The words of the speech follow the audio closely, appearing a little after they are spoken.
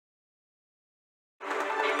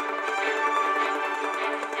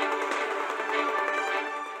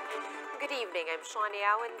I'm Sean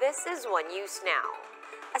Yao, and this is One News Now.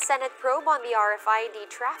 A Senate probe on the RFID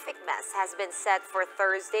traffic mess has been set for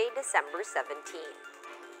Thursday, December 17.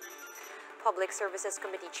 Public Services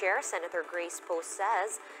Committee Chair Senator Grace Poe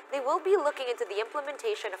says they will be looking into the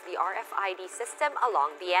implementation of the RFID system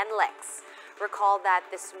along the NLEX. Recall that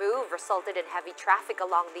this move resulted in heavy traffic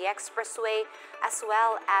along the expressway as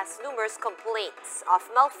well as numerous complaints of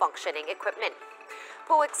malfunctioning equipment.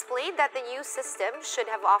 Poe explained that the new system should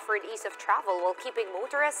have offered ease of travel while keeping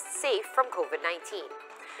motorists safe from COVID-19.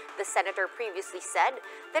 The senator previously said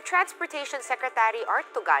that Transportation Secretary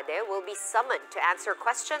Art Tugade will be summoned to answer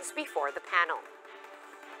questions before the panel.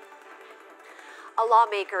 A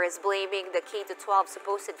lawmaker is blaming the K-12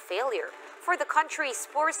 supposed failure for the country's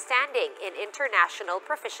poor standing in international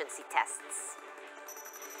proficiency tests.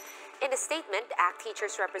 In a statement, ACT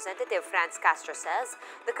Teachers Representative Franz Castro says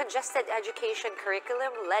the congested education curriculum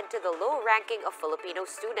led to the low ranking of Filipino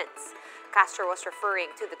students. Castro was referring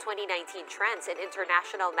to the 2019 trends in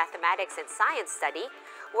international mathematics and science study,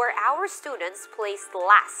 where our students placed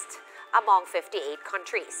last among 58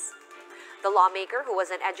 countries. The lawmaker, who was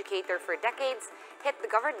an educator for decades, hit the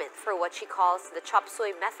government for what she calls the chop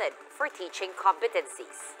suey method for teaching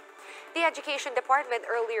competencies. The Education Department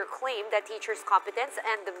earlier claimed that teachers' competence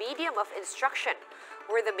and the medium of instruction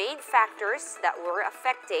were the main factors that were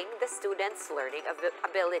affecting the students' learning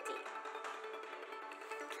ability.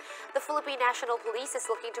 The Philippine National Police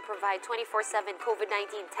is looking to provide 24/7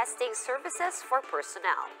 COVID-19 testing services for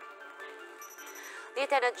personnel.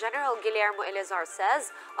 Lieutenant General Guillermo Eleazar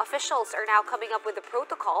says officials are now coming up with a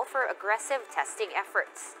protocol for aggressive testing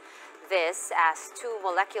efforts. This, as 2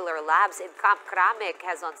 molecular labs in Camp Crame,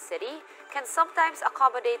 Quezon City, can sometimes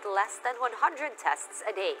accommodate less than 100 tests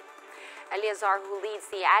a day. Eleazar, who leads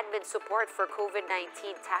the admin support for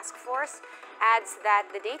COVID-19 task force, adds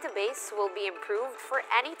that the database will be improved for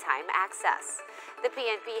anytime access. The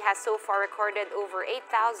PNP has so far recorded over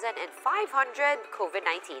 8,500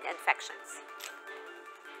 COVID-19 infections.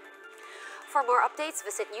 For more updates,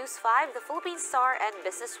 visit News 5, the Philippine Star, and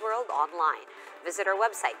Business World online. Visit our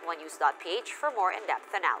website, onenews.ph, for more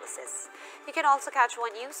in-depth analysis. You can also catch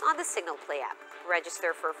One News on the Signal Play app.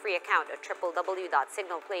 Register for a free account at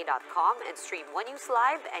www.signalplay.com and stream One News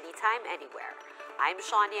live anytime, anywhere. I'm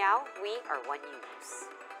Sean Yao. We are One News.